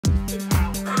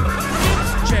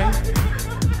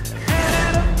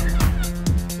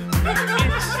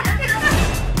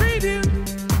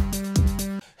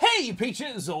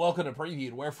Peaches, welcome to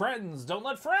Previewed, where friends don't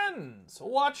let friends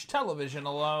watch television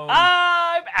alone.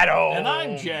 I'm Adam. And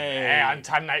I'm Jay. And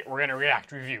tonight we're going to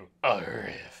react review a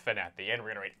riff. And at the end,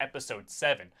 we're going to rate episode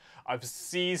 7 of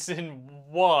season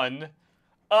 1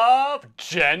 of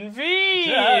Gen V.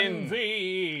 Gen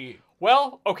V.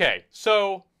 Well, okay,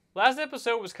 so last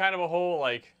episode was kind of a whole,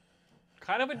 like,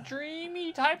 kind of a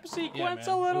dreamy type of sequence,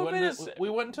 a little bit. We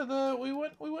went into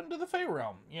the Fae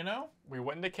realm, you know? We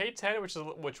went into Kate's head, which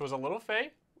was a little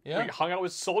Fae. Yeah. We hung out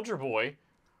with Soldier Boy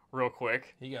real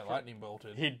quick. He got lightning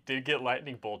bolted. He did get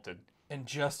lightning bolted. And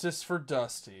justice for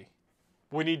Dusty.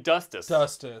 We need Dustus.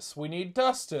 Dustus. We need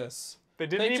Dustus. They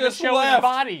didn't even just show left. his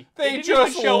body. They didn't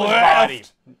just even show left.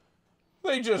 his body.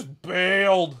 They just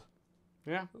bailed.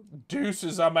 Yeah.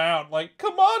 Deuces, I'm out. Like,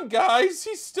 come on, guys.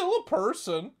 He's still a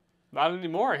person. Not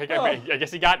anymore. I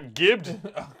guess he got gibbed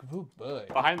Oh, boy.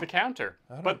 behind the counter.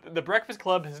 But the Breakfast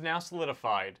Club has now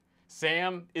solidified.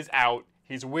 Sam is out.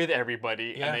 He's with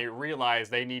everybody, and they realize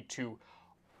they need to.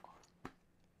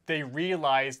 They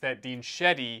realize that Dean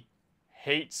Shetty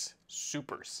hates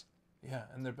supers. Yeah,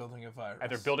 and they're building a virus.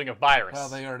 And they're building a virus. Well,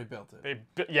 they already built it.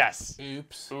 Yes.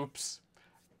 Oops. Oops.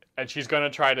 And she's gonna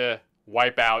try to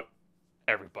wipe out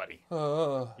everybody.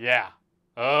 Yeah.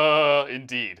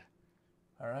 Indeed.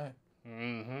 All right.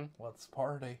 Mm-hmm. Let's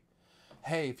party.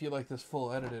 Hey, if you like this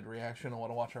full edited reaction and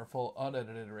want to watch our full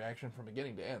unedited reaction from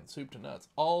beginning to end, soup to nuts,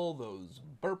 all those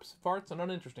burps, farts, and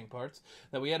uninteresting parts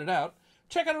that we edit out,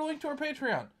 check out our link to our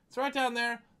Patreon. It's right down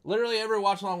there. Literally every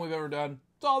watch along we've ever done.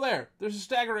 It's all there. There's a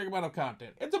staggering amount of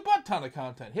content. It's a butt ton of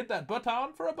content. Hit that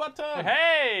button for a butt ton.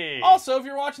 Hey! Also, if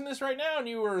you're watching this right now and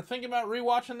you were thinking about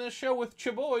rewatching this show with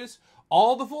Chaboys,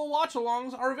 all the full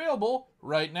watch-alongs are available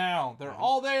right now. They're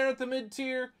all there at the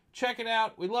mid-tier. Check it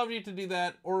out. We'd love you to do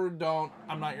that, or don't.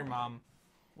 I'm not your mom.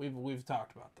 We've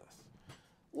talked about this.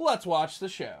 Let's watch the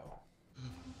show.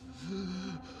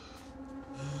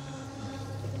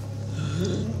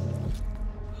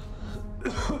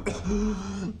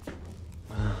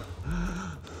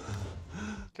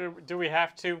 Do we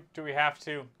have to? Do we have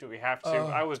to? Do we have to?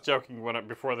 I was joking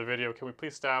before the video. Can we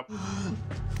please stop?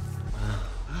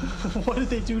 What did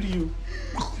they do to you?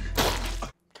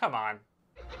 Come on.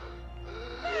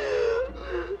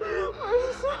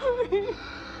 I'm sorry.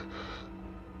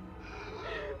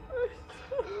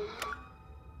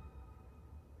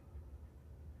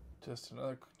 Just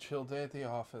another chill day at the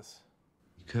office.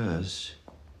 Because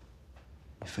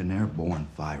if an airborne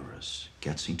virus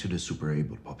gets into the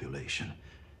super-able population,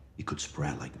 it could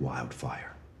spread like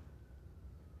wildfire.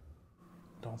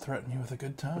 Don't threaten you with a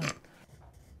good time.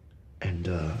 And,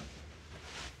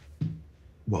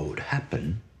 what would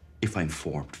happen if I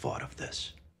informed Vought of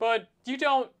this? But you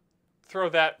don't throw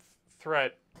that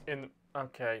threat in.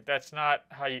 Okay, that's not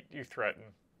how you threaten.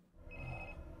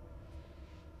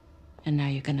 And now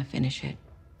you're gonna finish it.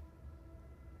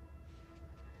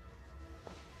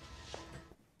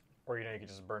 Or you could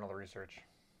just burn all the research.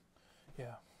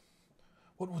 Yeah.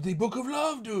 What would the Book of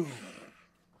Love do?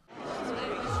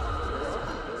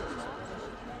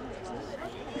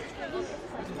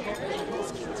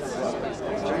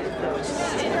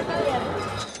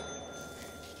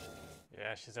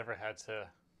 Yeah, she's never had to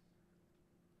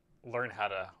learn how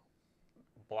to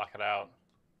block it out.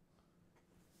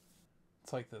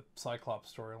 It's like the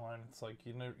Cyclops storyline. It's like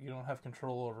you don't have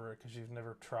control over it because you've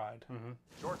never tried. Mm-hmm.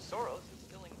 George Soros is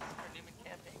killing Mr. Newman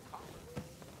campaign coffers.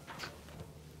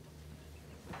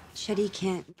 Shetty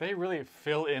can't. They really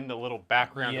fill in the little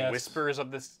background Yes. whispers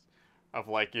of this, of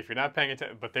like, if you're not paying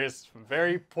attention, but there's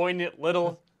very poignant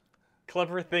little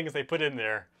clever things they put in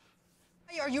there.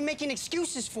 Are you making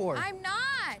excuses for? I'm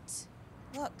not.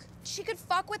 Look, she could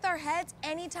fuck with our heads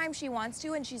anytime she wants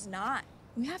to, and she's not.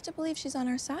 We have to believe she's on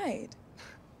our side.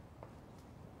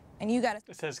 And you gotta.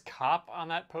 It says cop on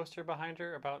that poster behind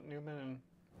her about Newman and.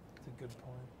 That's a good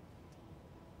point.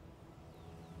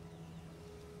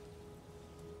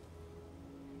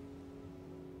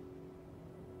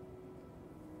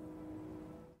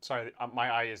 Sorry, my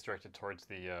eye is directed towards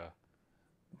the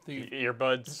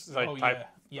earbuds type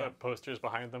posters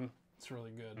behind them. It's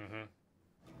really good.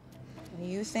 Mm-hmm.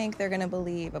 You think they're gonna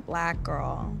believe a black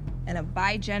girl and a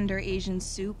bi-gender Asian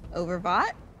soup over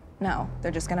Vought? No,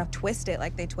 they're just gonna twist it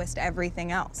like they twist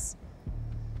everything else.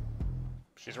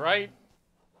 She's right.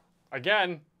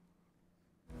 Again.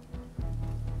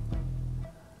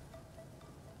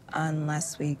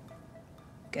 Unless we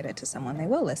get it to someone they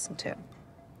will listen to.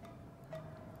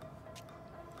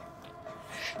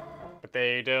 But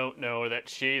they don't know that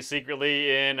she's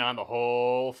secretly in on the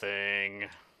whole thing.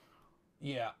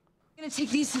 Yeah. I'm gonna take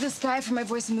these to this guy for my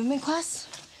voice and movement class.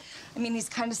 I mean, he's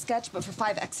kind of sketch, but for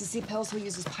 5 ecstasy pills, he'll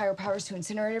use his pyro powers to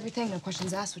incinerate everything. No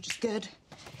questions asked, which is good.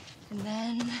 And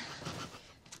then...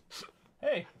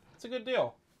 Hey, it's a good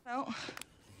deal. No.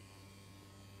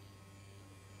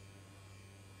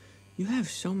 You have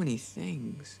so many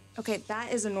things. Okay,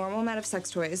 that is a normal amount of sex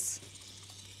toys.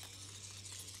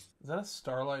 Is that a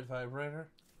Starlight vibrator?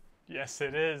 Yes,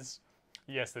 it is.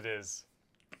 Yes, it is.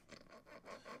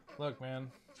 Look,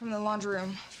 man. From the laundry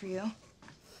room for you.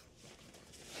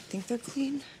 Think they're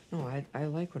clean? No, I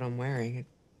like what I'm wearing.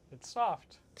 It's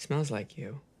soft. It smells like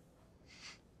you.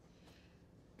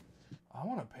 I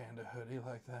want a panda hoodie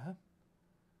like that.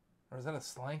 Or is that a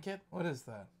slanket? What is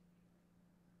that?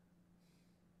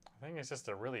 I think it's just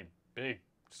a really big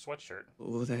sweatshirt.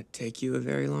 Will that take you a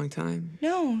very long time?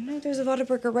 No, there's a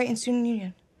Whataburger right in Student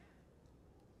Union.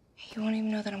 You won't even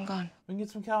know that I'm gone. We can get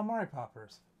some calamari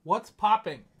poppers. What's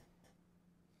popping?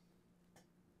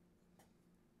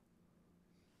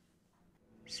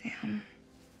 Sam.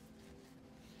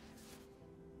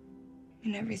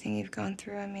 And everything you've gone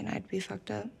through, I mean, I'd be fucked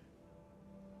up.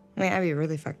 I mean, I'd be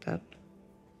really fucked up.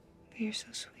 But you're so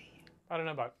sweet. I don't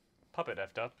know about puppet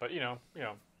effed up, but you know,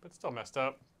 it's still messed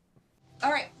up.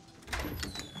 All right.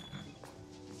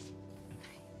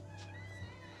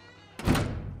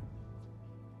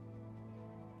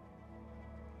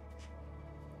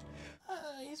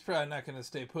 He's probably not going to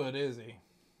stay put, is he?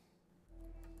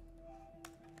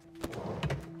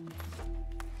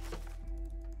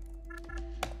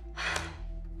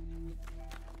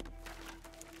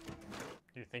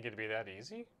 Do you think it'd be that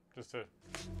easy? Just to...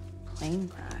 Plane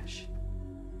crash.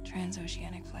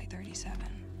 Transoceanic Flight 37.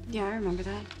 Yeah, I remember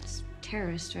that. It's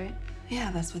terrorist, right?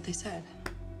 Yeah, that's what they said.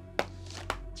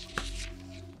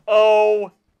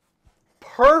 Oh,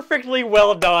 perfectly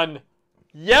well done.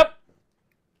 Yep.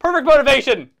 Perfect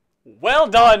motivation. Well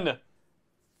done.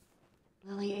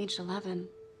 Lily, aged 11.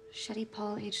 Shetty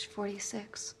Paul, aged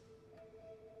 46.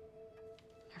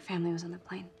 Her family was on the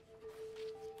plane.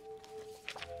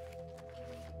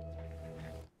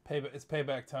 It's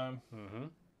payback time. Mm-hmm.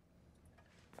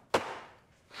 Where's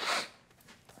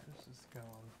this going?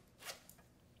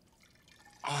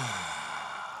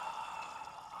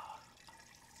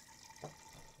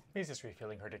 He's just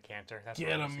refilling her decanter. That's Get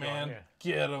where him, he's man. going, yeah.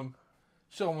 Get him.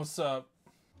 Show him what's up.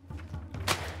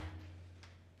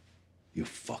 You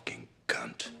fucking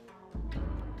cunt.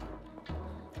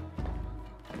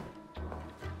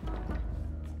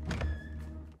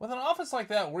 With an office like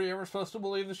that, were you ever supposed to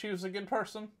believe that she was a good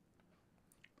person?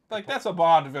 Like, that's a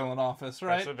Bond villain office,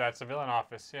 right? That's a villain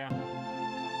office, yeah.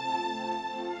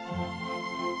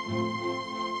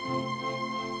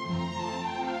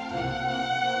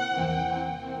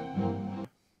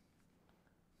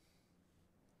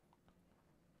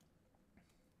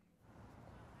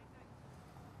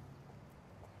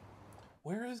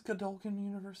 Where is Godolphin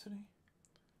University?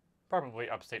 Probably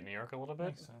upstate New York a little bit.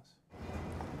 Makes sense.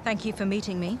 Thank you for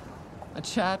meeting me. A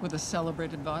chat with a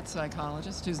celebrated bot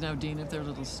psychologist who's now dean of their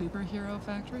little superhero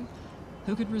factory?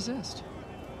 Who could resist?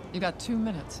 You got 2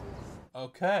 minutes.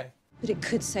 Okay. But it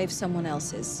could save someone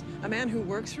else's. A man who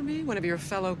works for me, one of your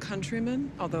fellow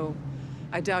countrymen, although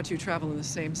I doubt you travel in the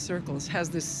same circles, has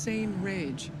this same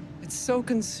rage. It's so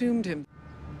consumed him.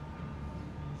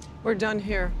 We're done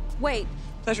here. Wait.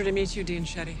 Pleasure to meet you, Dean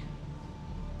Shetty.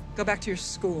 Go back to your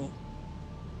school.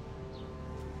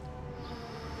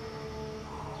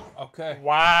 Okay.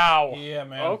 Wow. Yeah,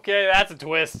 man. Okay, that's a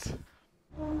twist.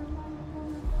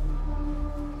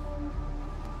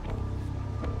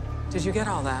 Did you get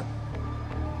all that?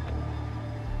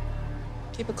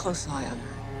 Keep a close eye on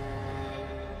her.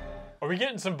 Are we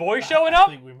getting some boys showing up?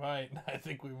 I think we might. I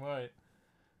think we might.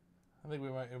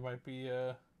 It might be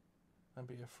a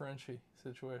Frenchie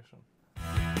situation.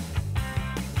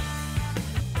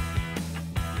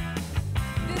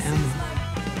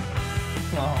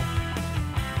 Oh.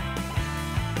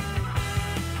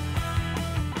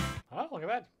 Oh, look at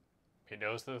that. He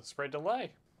knows the spread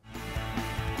delay.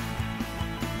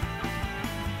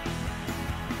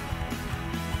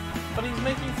 But he's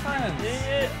making friends.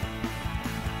 Yeah.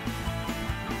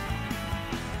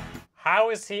 How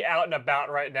is he out and about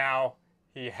right now?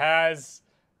 He has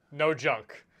no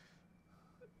junk.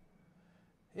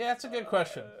 Yeah, that's a good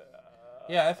question.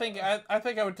 Yeah, I think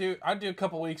I'd do a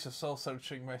couple weeks of soul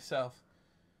searching myself.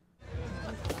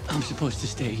 I'm supposed to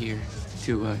stay here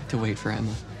to wait for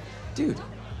Emma. Dude,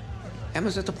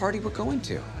 Emma's at the party we're going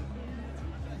to.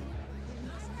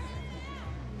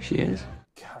 She is?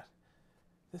 God,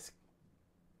 this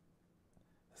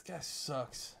guy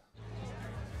sucks.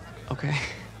 Okay.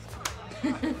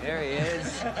 There he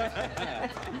is.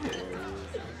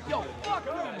 Yo, fuck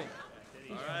with me.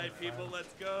 All right, people,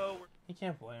 let's go. You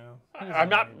can't blame him. I'm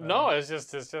not. No, it's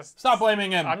just. Stop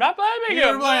blaming him. I'm not blaming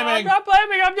You're him. blaming. I'm not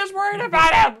blaming. I'm just worried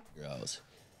about him.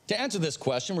 To answer this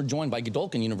question, we're joined by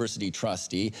Godolphin University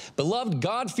trustee, beloved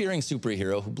God-fearing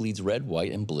superhero who bleeds red,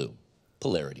 white, and blue.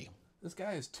 Polarity. This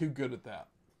guy is too good at that.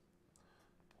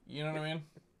 You know what I mean?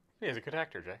 Yeah, he's a good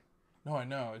actor, Jay. No, I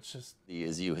know. It's just... He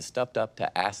is you has stepped up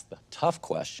to ask the tough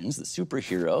questions that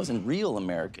superheroes and real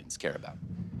Americans care about.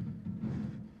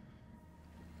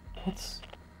 What's...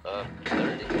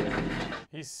 Polarity.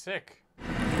 He's sick.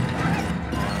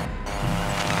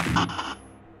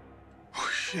 Oh,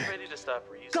 shit. Ready to stop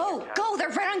reusing Go, go, they're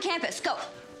right on campus, go.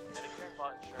 Medicare and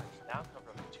bought insurance now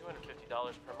cover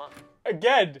 $250 per month.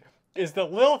 Again, is the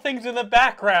little things in the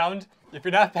background, if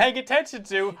you're not paying attention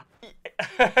to...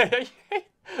 Yeah.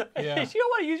 You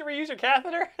don't want to reuse your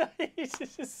catheter?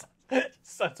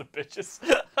 Sons of bitches.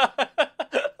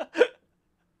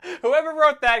 Whoever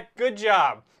wrote that, good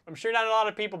job. I'm sure not a lot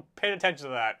of people paid attention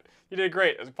to that. You did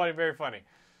great. It was funny, very funny.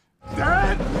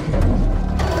 Dad!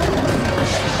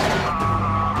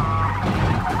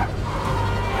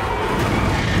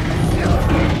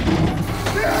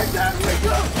 Dad, wake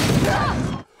up! Dad!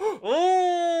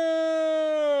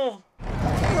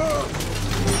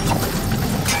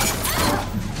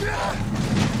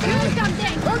 Do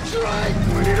something! I'm trying!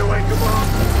 We need to wake him up!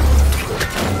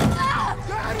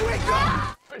 Dad, wake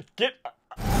up! Get...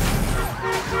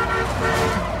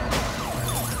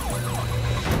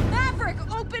 Maverick,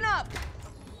 open up!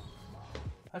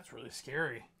 That's really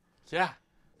scary. Yeah.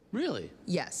 Really?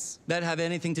 Yes. That have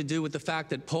anything to do with the fact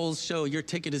that polls show your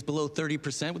ticket is below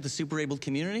 30% with the super-abled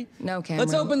community? No, Cameron.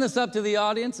 Let's open this up to the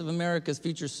audience of America's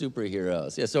future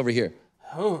superheroes. Yes, over here.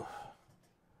 Oh.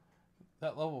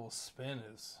 That level of spin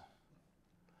is...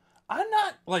 I'm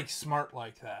not, like, smart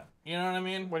like that. You know what I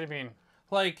mean? What do you mean?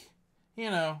 Like, you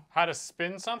know... How to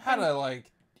spin something? How to,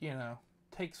 like, you know,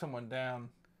 take someone down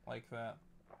like that.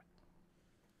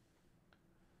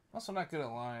 Also not good at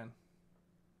lying.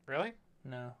 Really?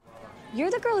 No.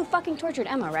 You're the girl who fucking tortured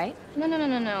Emma, right?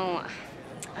 No.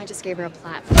 I just gave her a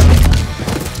platform.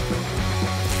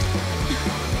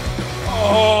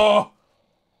 Oh!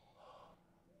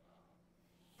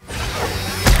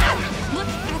 Look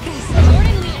at this.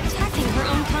 Jordan Lee attacking her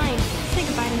own kind. Say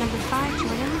goodbye to number 5,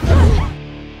 Jordan.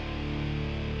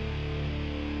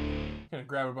 Gonna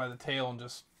grab her by the tail and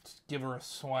just give her a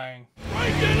swang.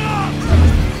 Wake it up!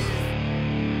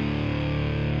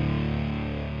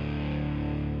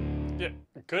 Yeah.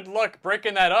 Good luck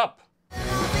breaking that up.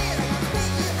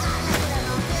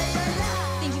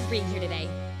 Thank you for being here today.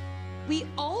 We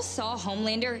all saw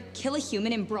Homelander kill a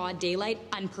human in broad daylight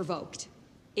unprovoked.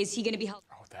 Is he gonna be held?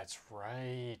 Oh, that's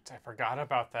right. I forgot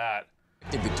about that.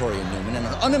 Did Victoria Newman and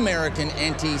her un-American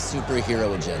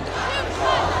anti-superhero agenda.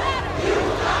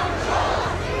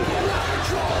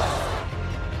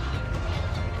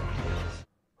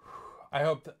 I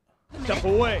hope that... Step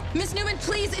away. Miss Newman,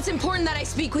 please, it's important that I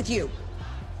speak with you.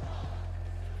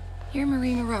 You're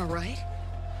Marie Moreau, right?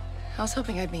 I was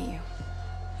hoping I'd meet you.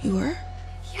 You were?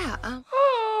 Yeah,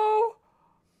 Oh!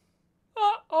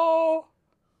 Uh-oh.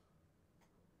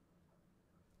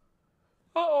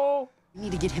 Uh-oh. We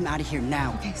need to get him out of here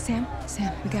now. Okay, Sam,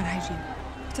 we gotta hide you.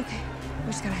 It's okay.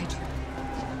 We just gotta hide you.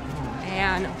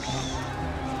 And...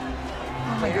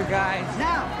 Oh my God. Guys,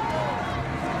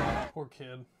 now! Poor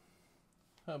kid.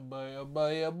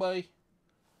 Bye.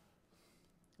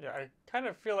 Yeah, I kind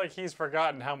of feel like he's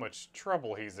forgotten how much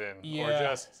trouble he's in. Yeah. Or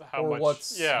just how Or much...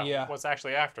 what's- yeah, yeah. what's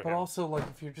actually after But him. also, like,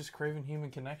 if you're just craving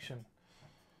human connection,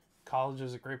 college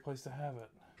is a great place to have it.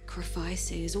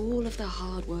 Sacrifices, all of the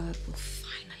hard work will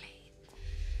finally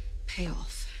pay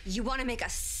off. You want to make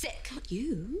us sick? Not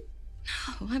you.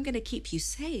 No, I'm going to keep you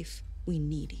safe. We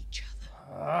need each other.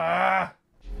 Ah!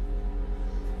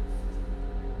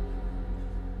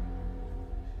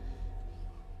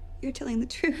 You're telling the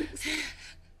truth.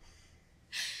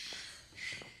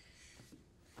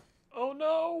 Oh,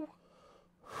 no.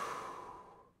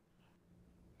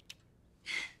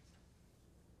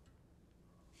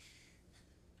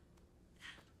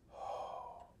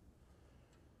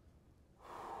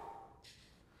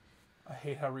 I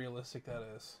hate how realistic that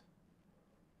is.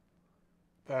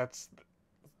 That's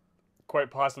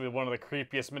quite possibly one of the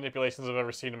creepiest manipulations I've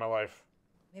ever seen in my life.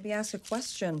 Maybe ask a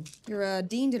question. Your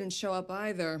dean didn't show up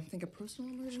either. Think a personal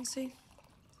emergency?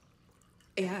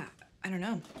 Yeah, I don't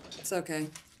know. It's okay.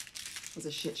 It was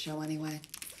a shit show anyway.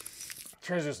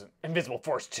 Translucent Invisible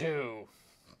Force 2.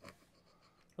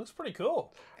 Looks pretty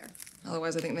cool.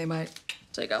 Otherwise, I think they might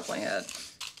take off my head.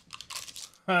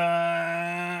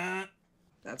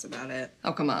 That's about it.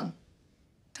 Oh, come on.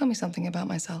 Tell me something about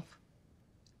myself.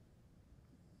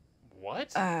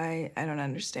 What? I don't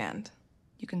understand.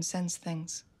 You can sense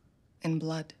things in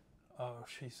blood. Oh,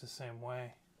 she's the same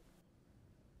way.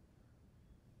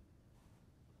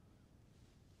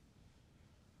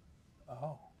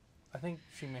 Oh, I think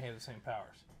she may have the same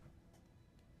powers.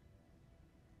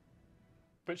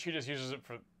 But she just uses it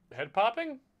for head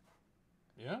popping?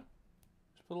 Yeah.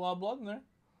 Just put a lot of blood in there.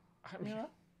 I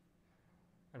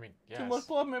mean, yes. Too much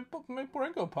blood make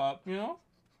Brinko pop, you know?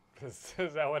 Is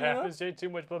that what happens, Jay? Too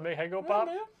much blood make head go pop?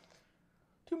 Man.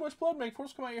 Too much blood make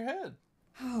force come out your head.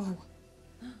 Oh.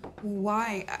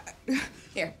 Why?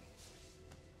 Here.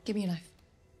 Give me a knife.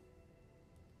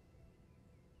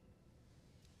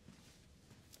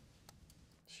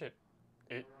 Shit.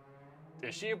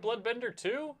 Is she a bloodbender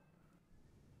too?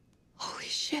 Holy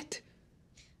shit.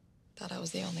 Thought I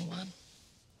was the only one.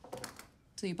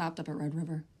 So you popped up at Red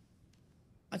River.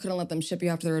 I couldn't let them ship you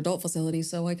off to their adult facility,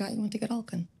 so I got you into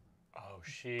Godolphin. Oh,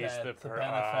 she's the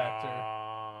benefactor.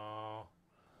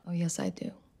 Oh, yes, I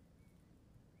do.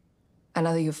 I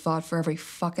know that you've fought for every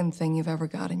fucking thing you've ever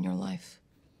got in your life.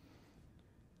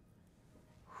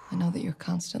 I know that you're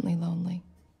constantly lonely.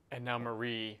 And now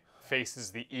Marie faces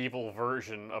the evil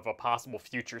version of a possible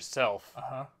future self.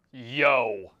 Uh-huh.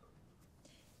 Yo!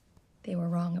 They were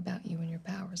wrong about you and your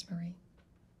powers, Marie.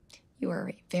 You are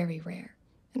a very rare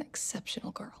and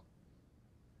exceptional girl.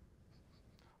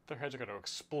 Their heads are going to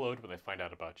explode when they find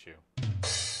out about you.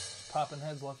 Popping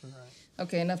heads left and right.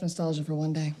 Okay, enough nostalgia for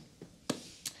one day.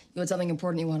 You had something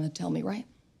important you wanted to tell me, right?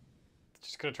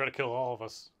 She's going to try to kill all of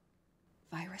us.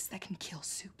 Virus that can kill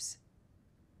soups.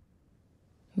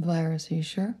 Virus, are you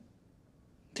sure?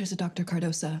 There's a Dr.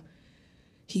 Cardosa.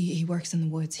 He works in the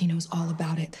woods. He knows all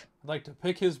about it. I'd like to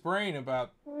pick his brain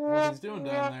about what he's doing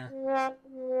down there.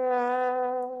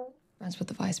 Friends with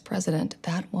the vice president.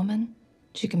 That woman,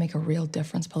 she can make a real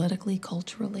difference politically,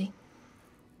 culturally.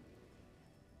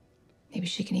 Maybe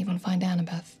she can even find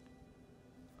Annabeth.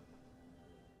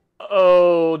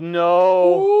 Oh,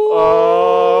 no. Ooh.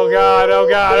 Oh, God, oh,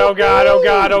 God, oh, God, oh,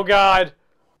 God, oh, God.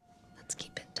 Let's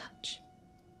keep in touch.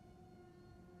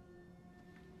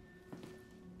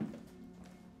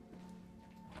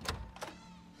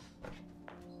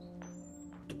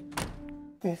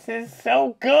 This is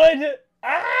so good.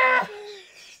 Ah!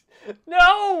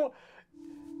 No!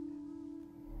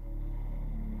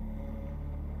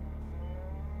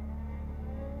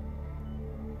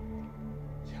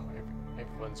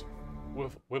 Everyone's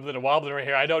wibbling and wobbling right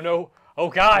here. I don't know. Oh,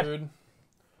 God. Dude,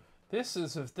 this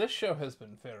show has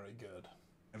been very good.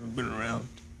 Haven't been around.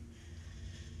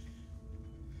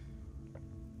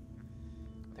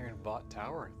 They're in Bot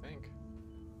Tower, I think.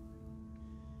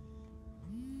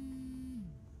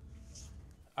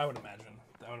 I would imagine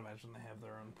they have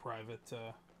their own private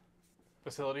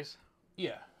facilities.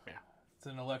 Yeah. Yeah. It's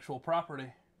intellectual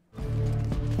property.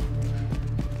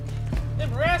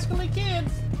 Them rascally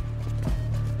kids.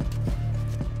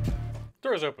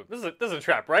 Door's open. This is a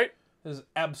trap, right? This is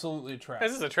absolutely a trap.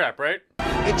 This is a trap, right?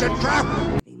 It's a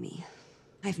trap! Me.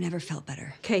 I've never felt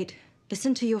better. Kate,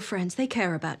 listen to your friends. They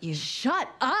care about you. Shut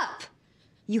up!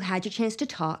 You had your chance to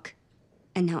talk,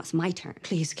 and now it's my turn.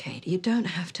 Please, Kate, you don't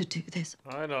have to do this.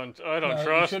 I don't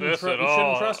trust this at all. You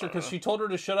shouldn't trust her because she told her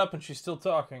to shut up and she's still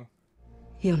talking.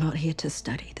 You're not here to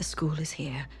study. The school is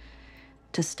here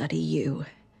to study you.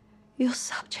 You're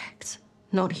subjects,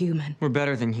 not human. We're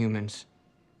better than humans.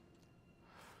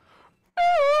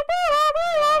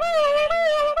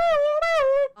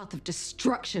 Path of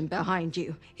destruction behind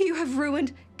you. You have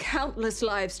ruined countless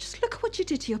lives. Just look at what you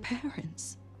did to your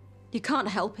parents. You can't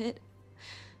help it.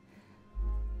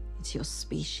 It's your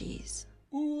species.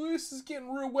 Ooh, this is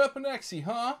getting real Weapon X-y,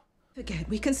 huh? Forget,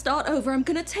 we can start over. I'm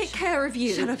gonna take care of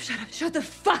you. Shut up, shut up. Shut the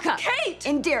fuck up. Kate!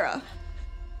 Indira.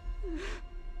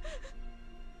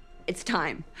 It's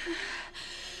time.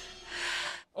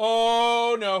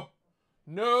 Oh, no.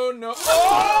 No, no.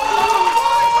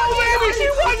 Oh, baby, she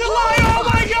wasn't lying! Oh,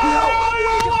 my God!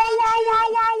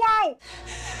 Wow!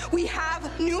 We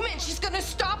have Newman. She's gonna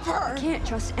stop her. I can't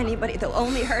trust anybody. They'll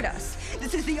only hurt us.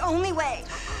 This is the only way.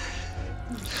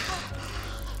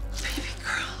 Baby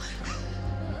girl.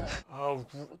 Oh,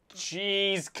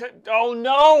 jeez. Oh,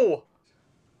 no!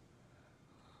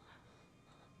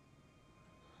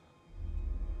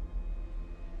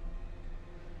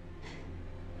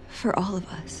 For all of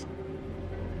us.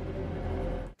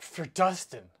 For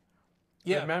Dustin.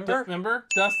 Yeah, remember?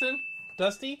 Dustin?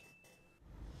 Dusty?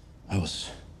 I was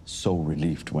so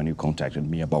relieved when you contacted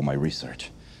me about my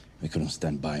research. We couldn't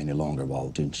stand by any longer while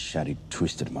Jim Shetty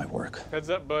twisted my work. Heads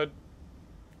up, bud.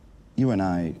 You and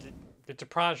I... Get your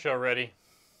prawn show ready.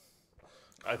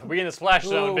 We in the splash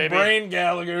zone, baby. Brain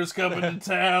Gallagher's coming to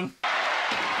town.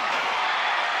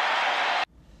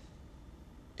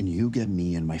 And you get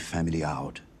me and my family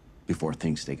out before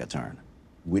things take a turn.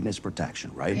 Witness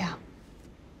protection, right? Yeah.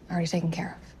 Already taken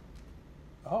care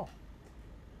of. Oh.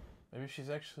 Maybe she's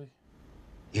actually...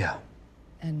 Yeah.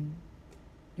 And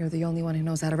you're the only one who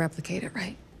knows how to replicate it,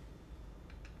 right?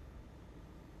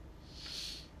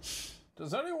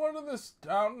 Does anyone in this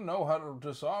town know how to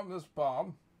disarm this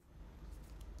bomb?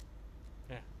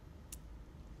 Yeah.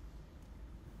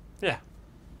 Yeah.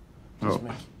 Just me.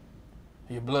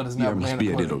 Your blood is There now must banana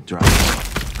be a little pudding. drama.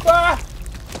 Ah!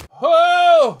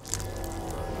 Oh!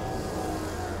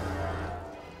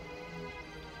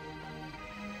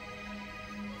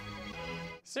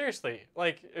 Seriously,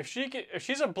 like if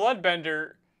she's a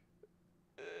bloodbender,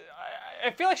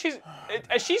 I feel like she's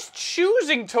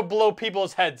choosing to blow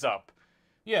people's heads up.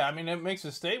 Yeah, I mean it makes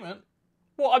a statement.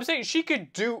 Well, I'm saying she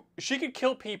could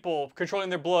kill people controlling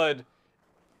their blood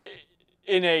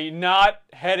in a not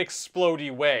head explodey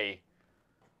way.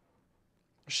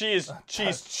 She's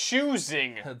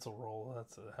choosing. Heads will roll.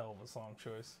 That's a hell of a song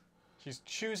choice. She's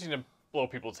choosing to blow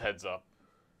people's heads up.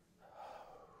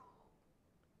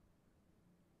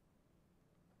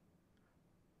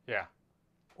 Yeah.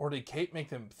 Or did Kate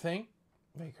make her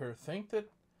think that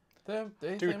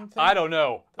Dude, I don't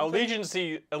know.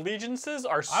 Allegiances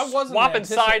are wasn't swapping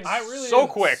sides so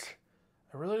quick.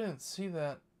 I really didn't see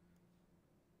that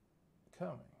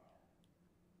coming.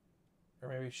 Or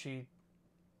maybe she...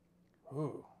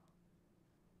 Ooh.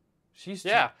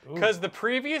 Yeah, because the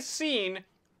previous scene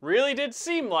really did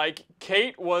seem like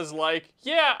Kate was like,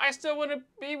 yeah, I still want to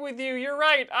be with you. You're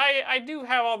right. I do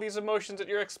have all these emotions that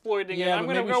you're exploiting, yeah, and I'm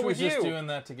going to go with you. Maybe she was just doing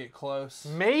that to get close.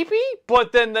 Maybe?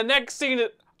 But then the next scene,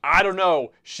 I don't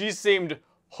know. She seemed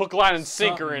hook, line, and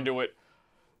sinker into it.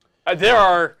 There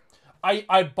are...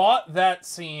 I bought that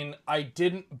scene. I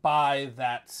didn't buy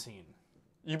that scene.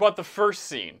 You bought the first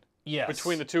scene? Yes.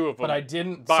 Between the two of them. But I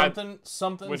didn't...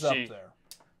 Something's up there.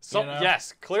 You know?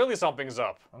 Yes, clearly something's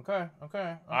up. Okay.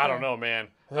 I don't know, man.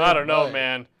 Hey, I don't know, boy.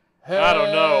 man. Hey, I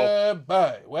don't know.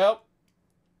 Boy. Well,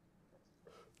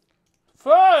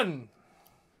 fun.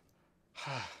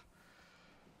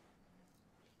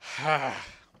 and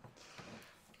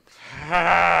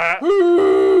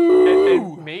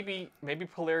maybe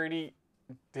Polarity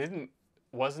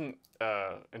wasn't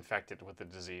infected with the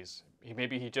disease.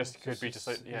 Maybe he just could be just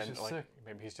like sick.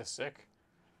 Maybe he's just sick.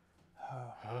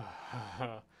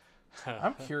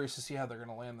 I'm curious to see how they're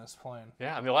gonna land this plane.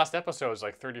 Yeah, and the last episode is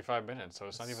like 35 minutes, so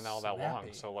it's not even all that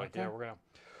long. So like, yeah,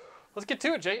 let's get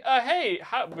to it, Jay. Hey,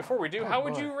 before we do, how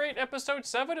would you rate episode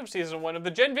 7 of season 1 of the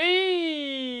Gen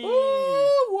V? Ooh,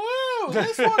 whoa!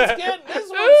 This one's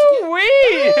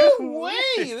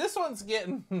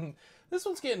getting. This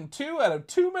one's getting 2 out of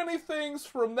too many things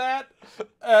from that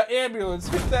ambulance.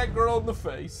 Hit that girl in the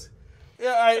face.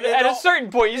 Yeah, at a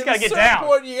certain point, you just gotta get down. At a certain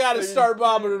point, you gotta start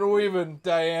bobbing and weaving,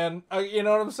 Diane. You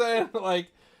know what I'm saying? Like,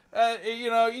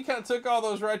 you kind of took all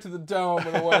those right to the dome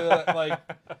in a way that, like,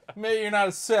 maybe you're not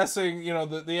assessing,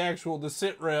 the actual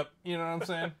descent rip. You know what I'm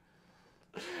saying?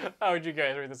 How would you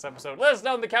guys rate this episode? Let us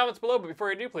know in the comments below. But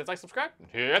before you do, please like, subscribe, and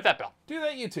hit that bell. Do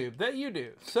that, YouTube. That you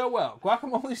do so well.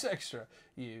 Guacamole's extra.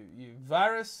 You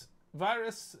virus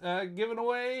giving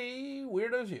away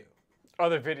weirdos. You.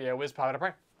 Other video is popping up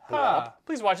right.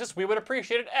 Please watch this. We would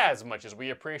appreciate it as much as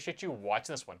we appreciate you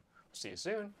watching this one. See you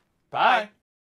soon. Bye.